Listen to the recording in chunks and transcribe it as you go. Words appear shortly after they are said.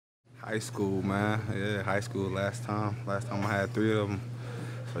High school, man. Yeah, high school last time. Last time I had 3 of them.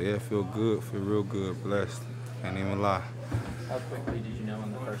 So yeah, feel good, feel real good, blessed. Can't even lie. How quickly did you know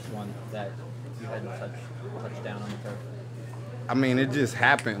on the first one that you hadn't touched down on the turf? I mean, it just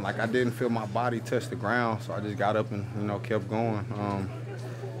happened. Like I didn't feel my body touch the ground, so I just got up and kept going.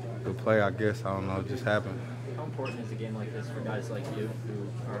 The play, I guess, I don't know, it just happened. How important is a game like this for guys like you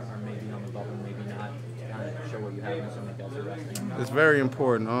who are maybe on the bubble, maybe not, to kind of show what you have when so many guys are resting? It's very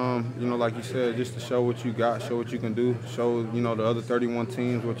important. Like you said, just to show what you got, show what you can do, show the other 31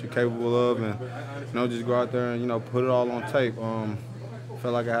 teams what you're capable of, and just go out there and put it all on tape.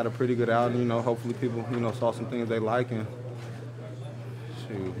 Felt like I had a pretty good outing. Hopefully people saw some things they like, and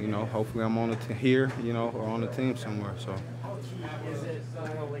hopefully I'm on the here, or on the team somewhere. So. Is it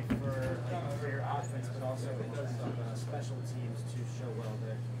not only for your offense, but also in terms of special teams to show well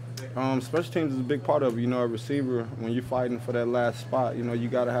there? Special teams is a big part of it. A receiver, when you're fighting for that last spot, you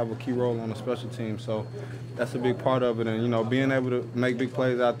got to have a key role on the special team. So that's a big part of it. And, being able to make big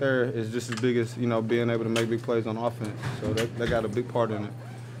plays out there is just as big as, being able to make big plays on offense. So they got a big part in it.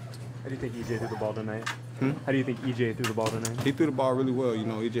 How do you think EJ threw the ball tonight? How do you think EJ threw the ball tonight? He threw the ball really well.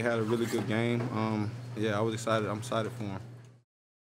 EJ had a really good game. Yeah, I was excited. I'm excited for him.